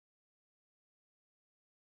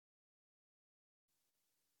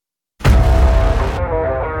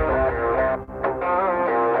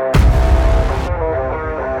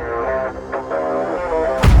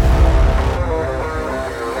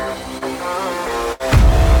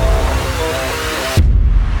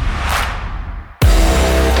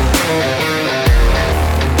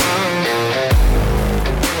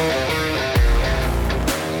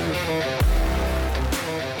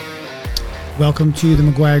Welcome to the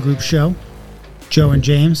McGuire Group Show. Joe and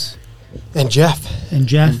James. And Jeff.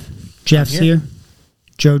 Jeff's here.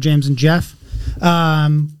 Joe, James, and Jeff.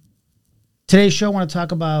 Today's show, I want to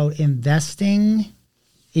talk about investing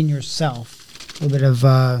in yourself. A little bit of,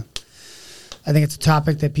 I think it's a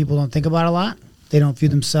topic that people don't think about a lot. They don't view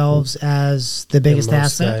themselves as the biggest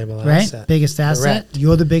asset, right? Biggest asset. Correct.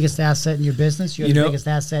 You're the biggest asset in your business. You're the biggest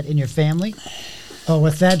asset in your family. Oh,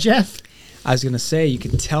 what's that, Jeff? I was going to say, you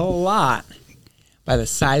can tell a lot by the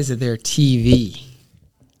size of their TV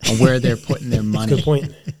and where they're putting their money. Good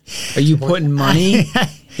point. Are you putting money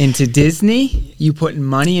into Disney? You putting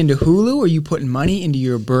money into Hulu? Or are you putting money into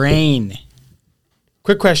your brain?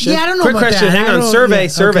 Quick question. Yeah, I don't know Quick about question. that. Hang I on. don't- Survey.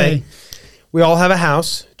 Okay. We all have a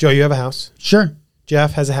house. Joe, you have a house. Sure.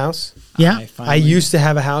 Jeff has a house. Yeah. I I finally- used to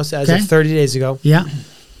have a house as Okay. of 30 days ago. Yeah.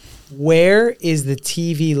 Where is the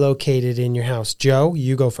TV located in your house? Joe,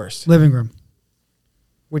 you go first. Living room.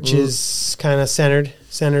 Which is kind of centered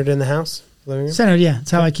in the house? Living room? Center, yeah.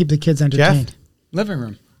 That's how I keep the kids entertained. living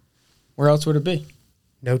room. Where else would it be?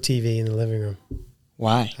 No TV in the living room.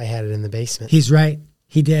 Why? I had it in the basement. He's right.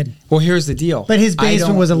 He did. Well, here's the deal. But his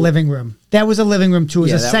basement was a living room. That was a living room, too. It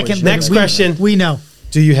was Yeah, a that second was- living Next room. question. We know.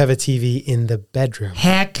 Do you have a TV in the bedroom?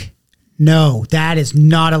 Heck no. That is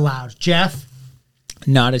not allowed. Jeff,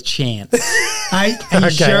 Not a chance. are you Okay,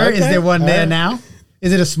 sure? Is okay. there one All there right. now?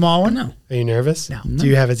 Is it a small one? No. Are you nervous? No. Do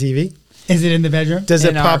you have a TV? Is it in the bedroom? Does it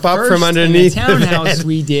In our pop up first- from underneath in the townhouse bed?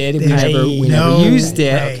 we did. We Hey, never no used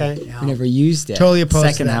it. way. Okay. No. We never used it. Totally opposed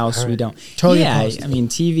to Second that. house, All we right. don't. Totally yeah, opposed. I mean,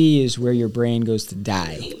 TV is where your brain goes to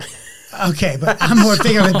die. Okay, but I'm more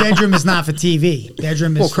thinking of the bedroom is not for TV.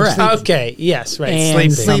 Bedroom is Well, for correct. sleeping. Okay, yes, right.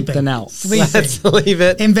 And Sleeping. something else. Sleeping. Let's leave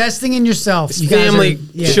it. Investing in yourself. It's family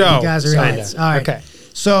show, You guys are kinda. idiots. All right. Okay.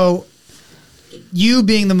 So, you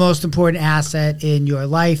being the most important asset in your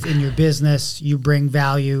life, in your business, you bring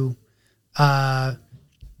value.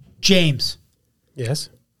 James, Yes.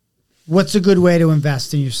 what's a good way to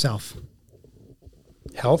invest in yourself?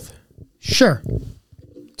 Health. Sure.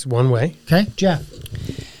 It's one way. Okay, Jeff.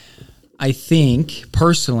 I think,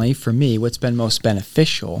 personally, for me, what's been most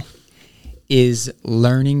beneficial is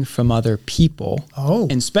learning from other people. Oh.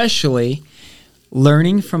 And especially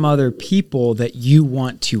learning from other people that you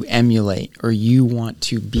want to emulate or you want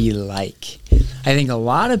to be like. I think a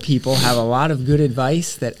lot of people have a lot of good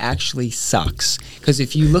advice that actually sucks. Because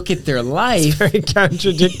if you look at their life, Very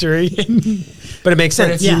contradictory, but it makes but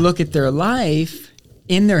sense. if you look at their life,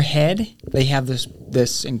 in their head, they have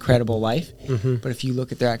this incredible life. But if you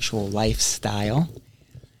look at their actual lifestyle,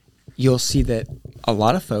 you'll see that a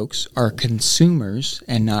lot of folks are consumers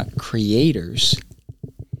and not creators.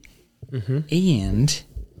 And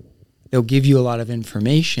they'll give you a lot of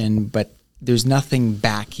information, but there's nothing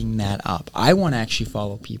backing that up. I want to actually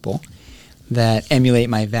follow people that emulate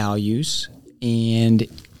my values and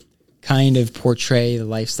kind of portray the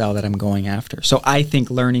lifestyle that I'm going after. So I think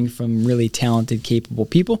learning from really talented, capable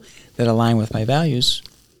people that align with my values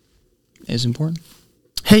is important.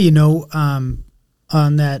 Hey, on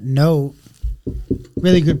that note,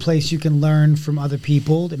 really good place you can learn from other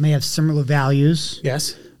people that may have similar values.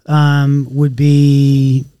 Yes. Would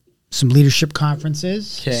be some leadership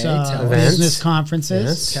conferences, Okay, some tell us. business conferences.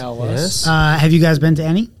 Yes. Tell Yes. us. Have you guys been to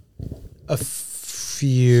any? A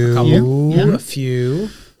few. Yeah. A few.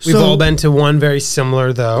 We've So- all been to one very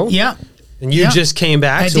similar, though. Yeah. And you Yeah. just came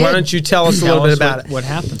back, I so why did. don't you tell us a little bit about it? What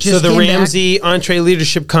happened. So Just the came back. Ramsey Entree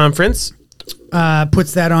Leadership Conference.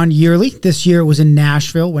 Puts that on yearly. This year it was in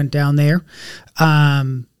Nashville, went down there.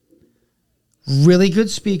 Really good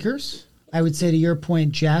speakers. I would say to your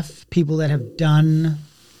point, Jeff, people that have done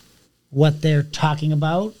what they're talking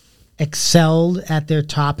about, excelled at their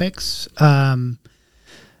topics.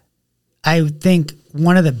 I think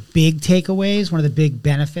one of the big takeaways, one of the big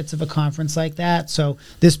benefits of a conference like that, so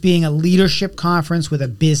this being a leadership conference with a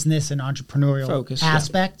business and entrepreneurial Focus, yeah.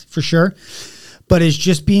 aspect, for sure, but is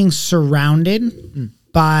just being surrounded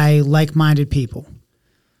by like-minded people.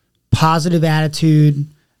 Positive attitude.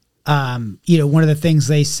 One of the things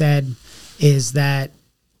they said is that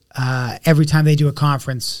every time they do a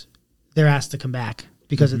conference, they're asked to come back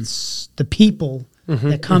because it's the people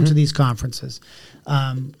that come to these conferences.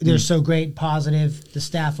 They're so great, positive. The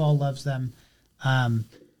staff all loves them.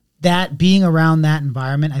 That being around that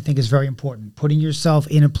environment, I think, is very important. Putting yourself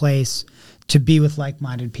in a place to be with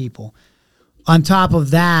like-minded people. On top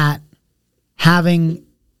of that, having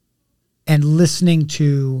and listening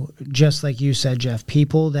to, just like you said, Jeff,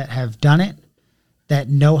 people that have done it, that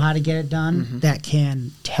know how to get it done, that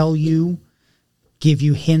can tell you, give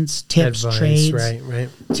you hints, tips, Advice, trades right.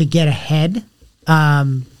 to get ahead.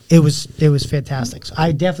 It was fantastic. So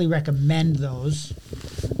I definitely recommend those.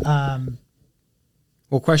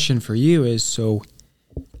 Well, question for you is,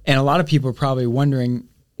 and a lot of people are probably wondering,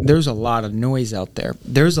 there's a lot of noise out there.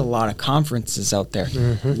 There's a lot of conferences out there.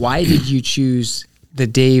 Mm-hmm. Why did you choose the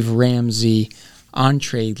Dave Ramsey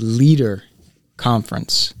EntreLeader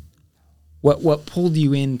Conference? What pulled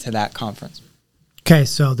you into that conference? Okay,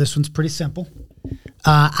 so this one's pretty simple.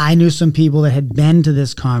 I knew some people that had been to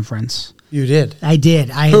this conference. You did? I did.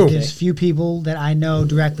 There's a few people that I know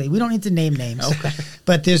directly. We don't need to name names. Okay.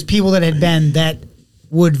 But there's people that had been that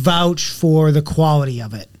would vouch for the quality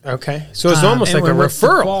of it. Okay. So it's almost like a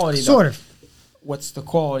referral. Sort of. What's the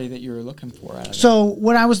quality that you were looking for out of it? So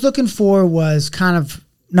what I was looking for was kind of,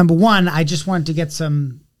 number one, I just wanted to get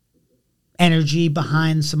some energy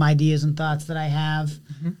behind some ideas and thoughts that I have.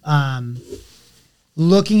 Mm-hmm.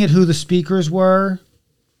 Looking at who the speakers were,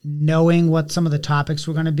 knowing what some of the topics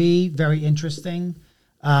were going to be, very interesting.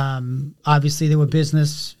 Obviously, there were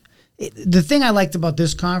business. The thing I liked about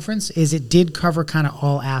this conference is it did cover kind of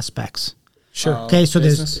all aspects. Sure. Okay, so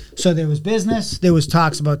there was business, there was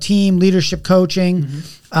talks about team, leadership, coaching.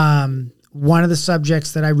 Mm-hmm. One of the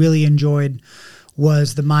subjects that I really enjoyed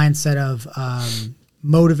was the mindset of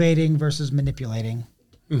motivating versus manipulating.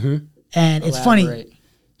 Mm-hmm. And it's funny.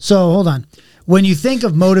 So hold on. When you think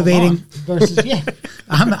of motivating versus,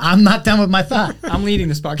 I'm not done with my thought. I'm leading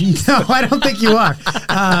this podcast. No, I don't think you are.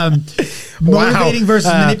 Motivating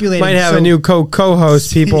versus manipulating. Might have a new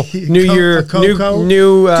co-host, people. New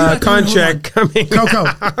contract coming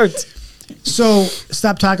out. So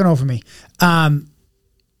stop talking over me.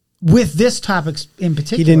 With this topic in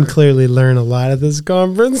particular, he didn't clearly learn a lot of this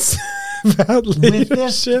conference about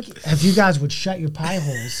leadership. If you guys would shut your pie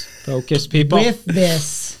holes, focus, people. With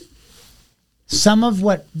this. Some of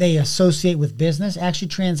what they associate with business actually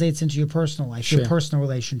translates into your personal life, your personal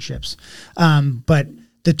relationships. But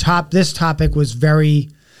this topic was very,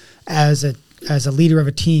 as a leader of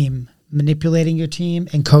a team, manipulating your team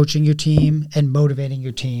and coaching your team and motivating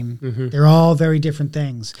your team. Mm-hmm. They're all very different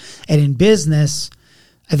things. And in business,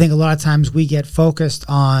 I think a lot of times we get focused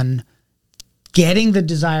on getting the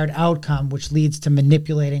desired outcome, which leads to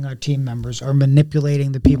manipulating our team members or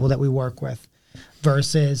manipulating the people that we work with,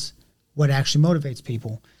 versus what actually motivates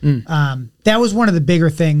people. That was one of the bigger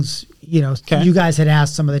things, you guys had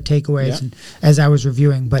asked some of the takeaways and as I was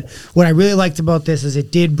reviewing. But what I really liked about this is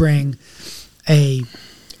it did bring a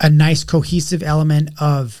nice cohesive element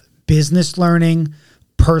of business learning,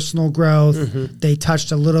 personal growth. Mm-hmm. They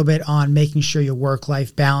touched a little bit on making sure your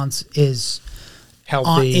work-life balance is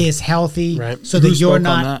healthy. Right. So that you're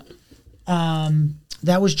not...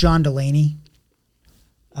 that was John Delaney.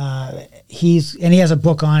 He has a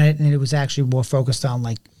book on it, and it was actually more focused on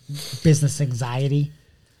like business anxiety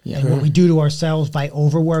and what we do to ourselves by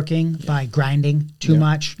overworking, by grinding too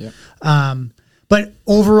much. But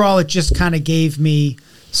overall, it just kind of gave me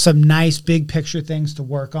some nice big picture things to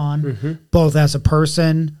work on, both as a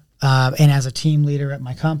person and as a team leader at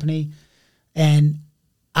my company. And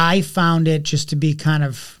I found it just to be kind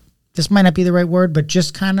of, this might not be the right word, but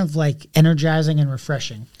just kind of like energizing and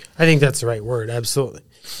refreshing. I think that's the right word. Absolutely.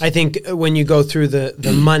 I think when you go through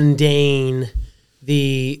the mundane,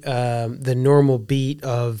 the normal beat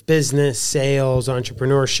of business, sales,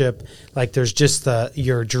 entrepreneurship, like there's just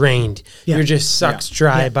you're drained. Yeah. You're just sucked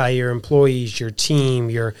dry by your employees, your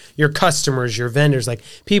team, your customers, your vendors. Like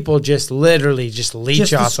people just literally just leech off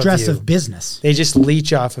of you. Just the stress of business. They just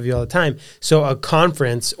leech off of you all the time. So a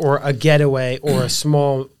conference or a getaway or a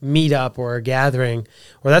small meetup or a gathering,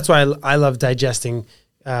 or that's why I love digesting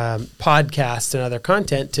podcasts and other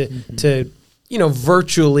content to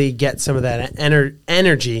virtually get some of that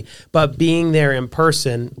energy, but being there in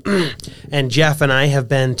person. And Jeff and I have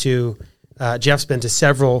been to, Jeff's been to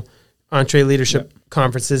several EntreLeadership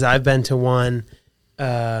conferences. I've been to one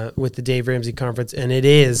with the Dave Ramsey conference, and it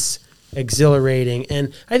is exhilarating.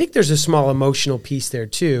 And I think there's a small emotional piece there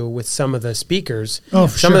too with some of the speakers.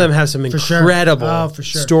 Some of them have some incredible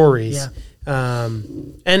stories. Yeah.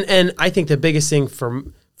 And I think the biggest thing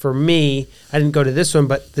for me, I didn't go to this one,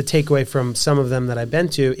 but the takeaway from some of them that I've been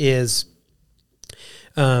to is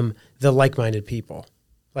the like-minded people.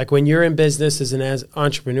 Like when you're in business as an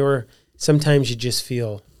entrepreneur, sometimes you just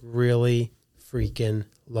feel really freaking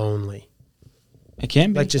lonely. It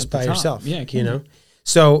can be. Like just by yourself. Yeah, it can be.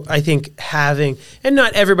 So I think and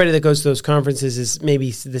not everybody that goes to those conferences is maybe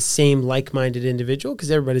the same like-minded individual because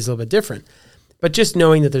everybody's a little bit different. But just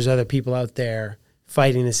knowing that there's other people out there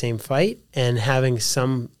fighting the same fight and having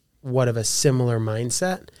somewhat of a similar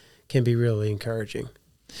mindset can be really encouraging.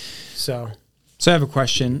 So I have a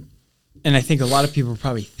question, and I think a lot of people are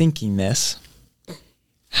probably thinking this.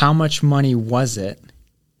 How much money was it?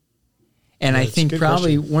 And I think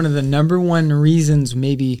probably one of the number one reasons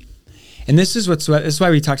maybe And this is why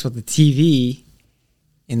we talked about the TV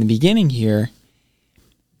in the beginning here.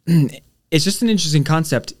 It's just an interesting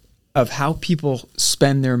concept of how people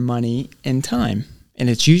spend their money and time. And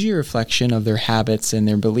it's usually a reflection of their habits and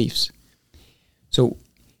their beliefs. So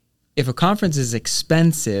if a conference is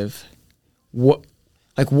expensive,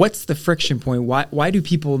 what's the friction point? Why do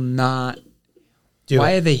people not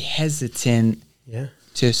why are they hesitant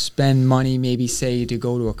to spend money, maybe say to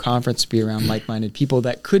go to a conference, be around like-minded people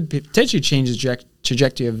that could potentially change the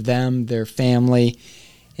trajectory of them, their family,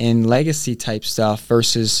 and legacy type stuff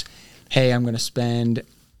versus, hey, I'm going to spend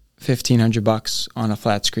 $1,500 on a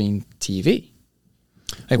flat screen TV?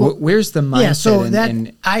 Where's the mindset? Yeah, so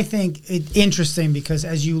I think it's interesting because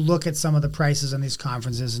as you look at some of the prices on these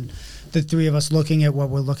conferences and the three of us looking at what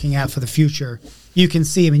we're looking at for the future, you can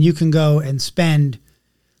see, you can go and spend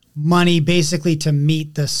money basically to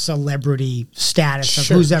meet the celebrity status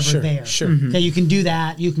of who's ever there. Sure. Mm-hmm. Okay, you can do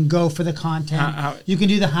that. You can go for the content. You can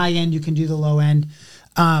do the high end. You can do the low end.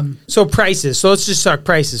 So prices. So let's just talk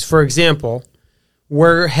prices. For example,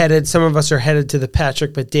 some of us are headed to the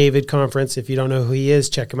Patrick But David conference. If you don't know who he is,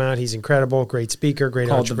 check him out. He's incredible, great speaker, great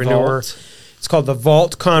entrepreneur. It's called the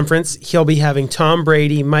Vault Conference. He'll be having Tom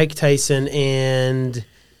Brady, Mike Tyson, and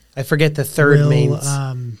I forget the third main.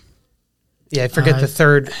 I forget the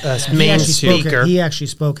third main speaker. He actually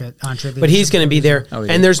spoke at Entre. But he's going to be there.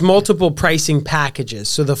 And there's multiple pricing packages.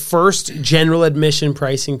 So the first general admission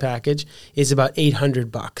pricing package is about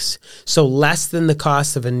 $800. So less than the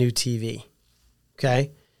cost of a new TV.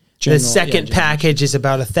 Okay. The second package is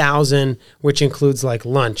about $1,000, which includes like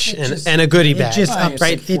lunch and a goodie bag,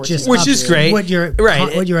 which is great. What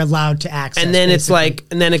you're allowed to access. And then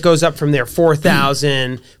it goes up from there,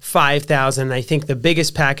 $4,000, $5,000. I think the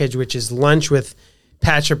biggest package, which is lunch with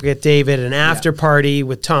Patrick But David, an after party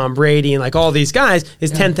with Tom Brady, and like all these guys,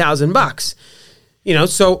 is $10,000.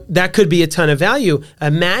 So that could be a ton of value.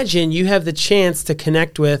 Imagine you have the chance to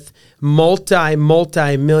connect with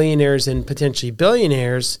multi-millionaires and potentially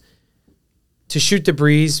billionaires to shoot the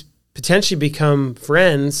breeze, potentially become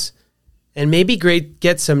friends, and maybe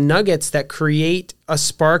get some nuggets that create a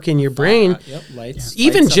spark in your brain.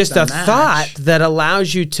 Even just a thought that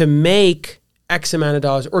allows you to make X amount of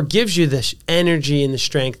dollars or gives you the energy and the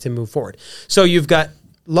strength to move forward. So you've got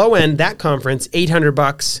low end, that conference,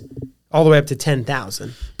 $800 all the way up to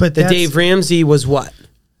 $10,000. But the Dave Ramsey was what?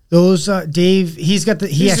 Those Dave, he's got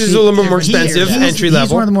he's a little bit more expensive, entry level.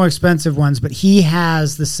 He's one of the more expensive ones, but he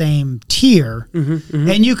has the same tier.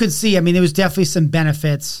 And you could see, there was definitely some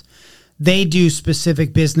benefits. They do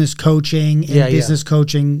specific business coaching and business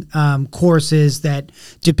coaching courses that,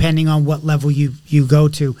 depending on what level you go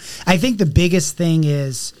to. I think the biggest thing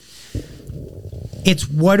is, it's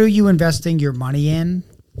what are you investing your money in?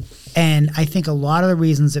 And I think a lot of the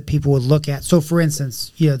reasons that people would look at, so for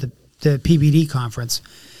instance, the PBD conference,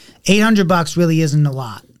 $800 really isn't a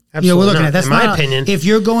lot. Absolutely we're looking not. at that's in my opinion. If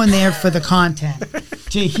you're going there for the content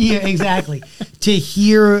to hear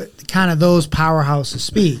kind of those powerhouses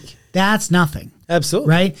speak, that's nothing. Absolutely.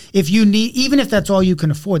 Right? If you need, even if that's all you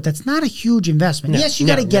can afford, that's not a huge investment. Yes, you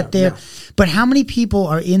got to get there, but how many people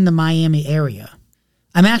are in the Miami area?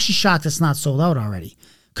 I'm actually shocked it's not sold out already.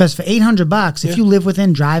 Because for $800, if you live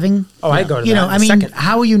within driving, I go to that. Second.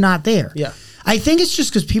 How are you not there? Yeah. I think it's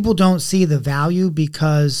just because people don't see the value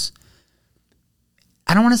because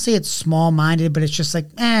I don't want to say it's small-minded, but it's just like,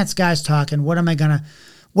 it's guys talking. What am I gonna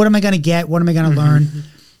get? What am I gonna learn?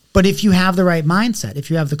 But if you have the right mindset,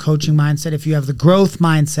 if you have the coaching mindset, if you have the growth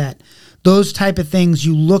mindset, those type of things,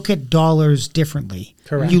 you look at dollars differently.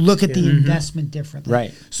 Correct. You look at the investment differently.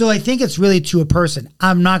 Right. So I think it's really to a person.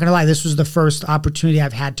 I'm not going to lie. This was the first opportunity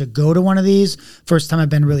I've had to go to one of these. First time I've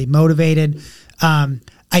been really motivated.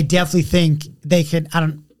 I definitely think they could, I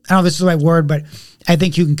don't know if this is the right word, but I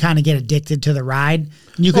think you can kind of get addicted to the ride.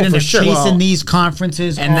 You can end up chasing these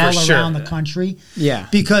conferences all around the country. Yeah.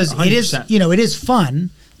 Because 100%. it is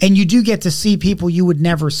fun. And you do get to see people you would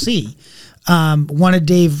never see. One of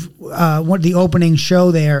the opening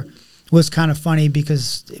show there was kind of funny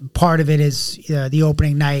because part of it is the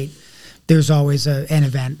opening night. There's always an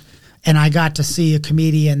event. And I got to see a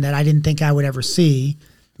comedian that I didn't think I would ever see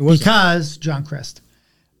because John Crist.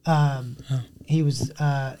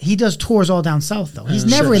 He does tours all down south though. He's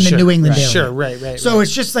never in the New England area. Sure, right. So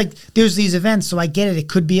it's just like there's these events. So I get it. It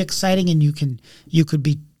could be exciting, and you could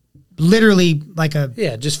be literally like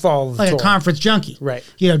just follow the tour. A conference junkie, right?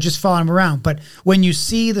 Just following them around. But when you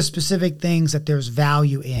see the specific things that there's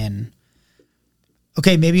value in,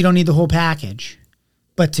 okay, maybe you don't need the whole package,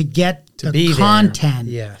 but to get the be there. content,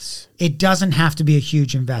 Yes. it doesn't have to be a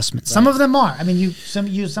huge investment. Some of them are. I mean, some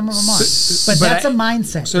of them are. But that's a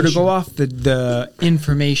mindset. So to issue. go off the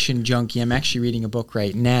information junkie, I'm actually reading a book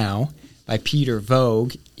right now by Peter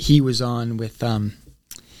Vogue. He was on with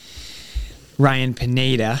Ryan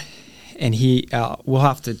Pineda, and we'll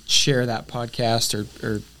have to share that podcast,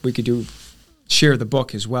 or we could share the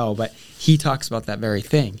book as well. But he talks about that very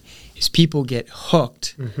thing: is people get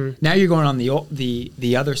hooked. Mm-hmm. Now you're going on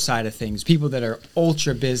the other side of things. People that are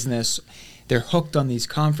ultra business, they're hooked on these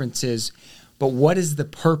conferences. But what is the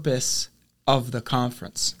purpose of the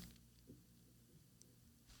conference?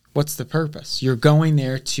 What's the purpose? You're going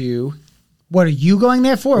there to... What are you going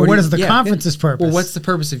there for? What is the conference's purpose? Well, what's the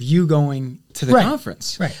purpose of you going to the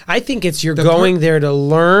conference? Right. I think it's going there to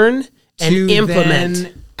learn and to implement.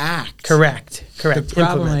 Then act. Correct. The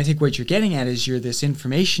problem, I think what you're getting at is you're this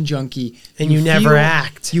information junkie. And you never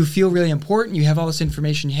act. You feel really important. You have all this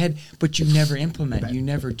information in your head, but you never implement. Right. You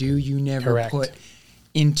never do. You never put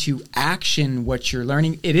into action what you're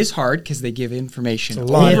learning. It is hard because they give information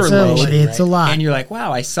overload. It's a lot. And you're like,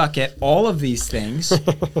 wow, I suck at all of these things.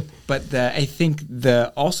 But I think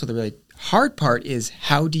the really hard part is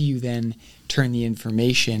how do you then turn the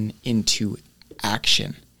information into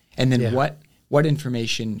action? And then what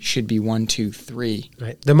information should be 1, 2, 3?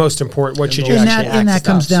 Right. The most important. What should you actually act? And that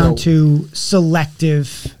comes down to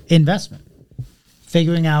selective investment.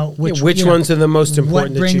 Figuring out which ones are the most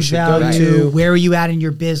important that you should go to. Where are you at in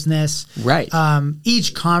your business? Right.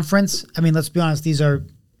 Each conference, I mean, let's be honest, these are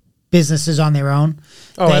businesses on their own.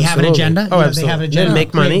 They have an agenda. Absolutely. They have an agenda. They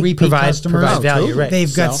make money, repeat provide customers. value. Right.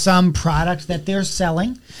 They've got some product that they're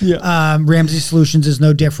selling. Yeah. Ramsey Solutions is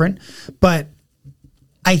no different. But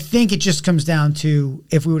I think it just comes down to,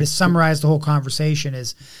 if we were to summarize the whole conversation,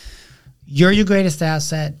 is you're your greatest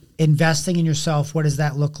asset. Investing in yourself, what does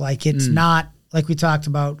that look like? It's not, like we talked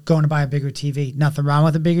about, going to buy a bigger TV. Nothing wrong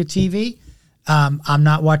with a bigger TV. I'm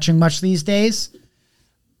not watching much these days.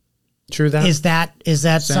 True that. Is that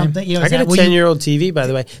something? I got a 10-year-old TV, by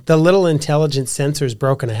the way. The little intelligent sensor is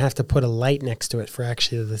broken. I have to put a light next to it for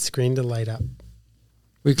actually the screen to light up.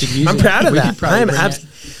 We could use I'm proud of that.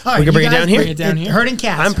 We can bring it down here. Bring it down here. Herding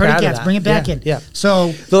cats. I'm proud of that. Bring it back in. Yeah.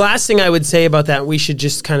 So the last thing I would say about that, we should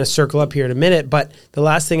just kind of circle up here in a minute, but the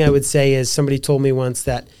last thing I would say is somebody told me once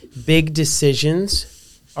that big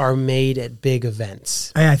decisions are made at big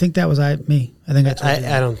events. I think that was me. I think I told you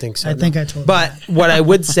that. I don't think so. I think I told you. But what I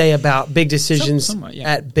would say about big decisions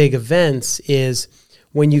at big events is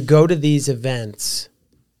when you go to these events,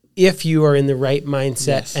 if you are in the right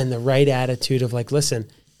mindset and the right attitude of like, listen,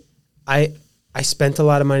 I spent a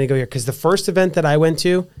lot of money to go here, because the first event that I went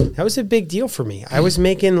to, that was a big deal for me. I was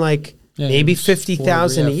making like maybe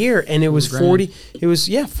 $50,000 a year, and it was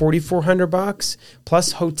 $4,400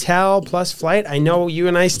 plus hotel plus flight. I know you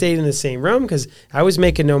and I stayed in the same room because I was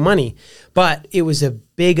making no money, but it was a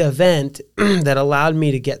big event that allowed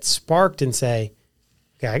me to get sparked and say,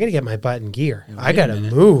 okay, I got to get my butt in gear. I got to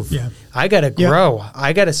move. Yeah. I got to grow. Yeah.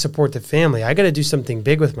 I got to support the family. I got to do something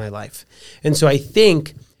big with my life. And so I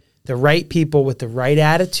think the right people with the right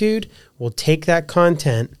attitude will take that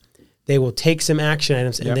content, they will take some action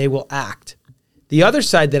items, and they will act. The other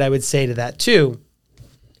side that I would say to that too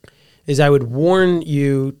is I would warn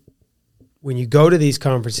you when you go to these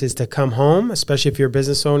conferences to come home, especially if you're a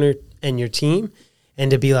business owner and your team,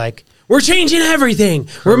 and to be like, we're changing everything.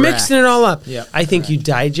 Correct. We're mixing it all up. Yep. I think you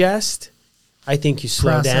digest. I think you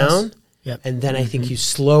slow down. Yep. And then I think you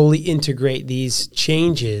slowly integrate these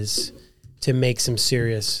changes to make some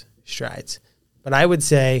serious strides. But I would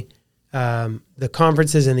say the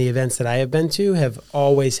conferences and the events that I have been to have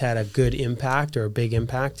always had a good impact or a big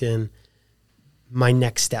impact in my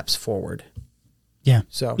next steps forward. Yeah.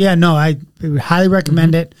 So I would highly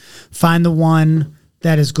recommend it. Find the one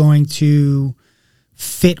that is going to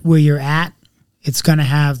fit where you're at. It's going to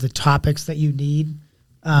have the topics that you need.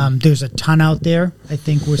 There's a ton out there. I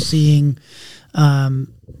think we're seeing,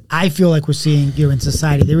 I feel like we're seeing in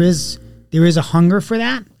society, there is a hunger for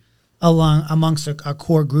that amongst a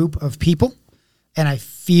core group of people. And I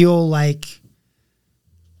feel like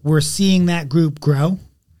we're seeing that group grow.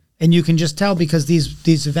 And you can just tell because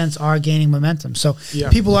these events are gaining momentum. So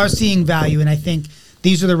people are seeing value. And I think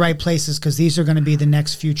these are the right places because these are going to be the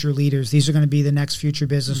next future leaders. These are going to be the next future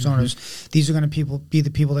business owners. These are going to be the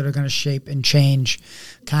people that are going to shape and change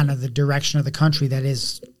kind of the direction of the country that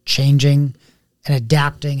is changing and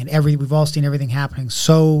adapting. And we've all seen everything happening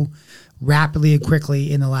so rapidly and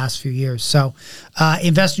quickly in the last few years. So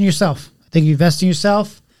invest in yourself. I think you invest in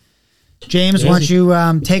yourself. James, why don't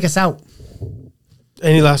you take us out?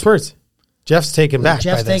 Any last words? Jeff's taken back.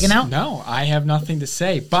 Jeff's taken out? No, I have nothing to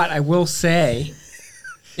say. But I will say,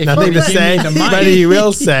 Nothing to give me say, the mic- but he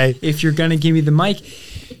will say. If you're going to give me the mic,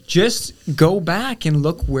 just go back and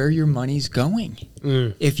look where your money's going.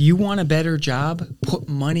 If you want a better job, put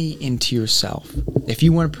money into yourself. If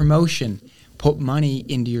you want a promotion, put money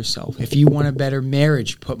into yourself. If you want a better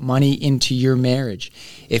marriage, put money into your marriage.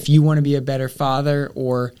 If you want to be a better father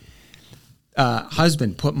or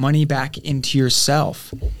husband, put money back into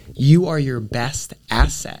yourself. You are your best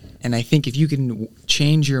asset. And I think if you can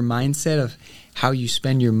change your mindset of how you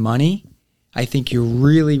spend your money, I think you'll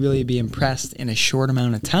really, really be impressed in a short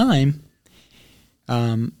amount of time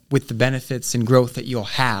with the benefits and growth that you'll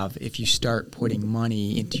have if you start putting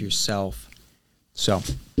money into yourself. So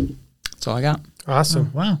that's all I got.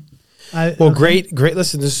 Awesome. Wow. Great.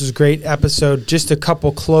 Listen, this is a great episode. Just a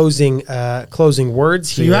couple closing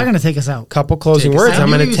words So here. you are going to take us out. Couple closing Take us words. out.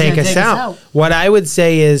 I'm I knew going he to was take gonna us take us out. out. What I would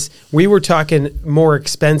say is we were talking more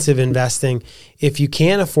expensive investing. If you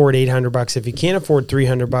can't afford $800, if you can't afford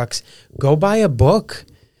 $300, go buy a book.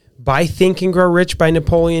 Buy Think and Grow Rich by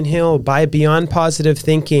Napoleon Hill. Buy Beyond Positive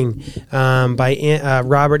Thinking by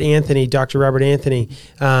Robert Anthony, Dr. Robert Anthony.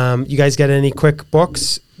 You guys got any quick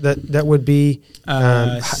books that would be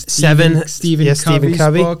Stephen Covey's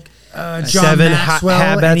book. John 7 Maxwell,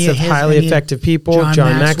 Habits any of Highly any Effective People.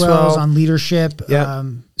 John Maxwell's Maxwell. on leadership. Yeah.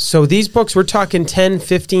 So these books, we're talking $10,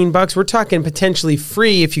 $15. We're talking potentially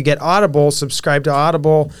free if you get Audible. Subscribe to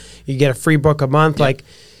Audible. You get a free book a month. Yeah. Like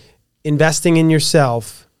investing in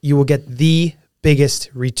yourself, you will get the biggest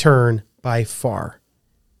return by far.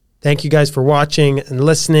 Thank you guys for watching and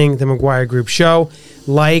listening to the McGuire Group Show.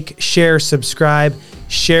 Like, share, subscribe.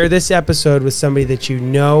 Share this episode with somebody that you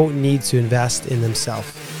know needs to invest in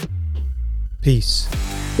themselves. Peace.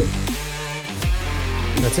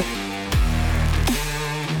 That's it.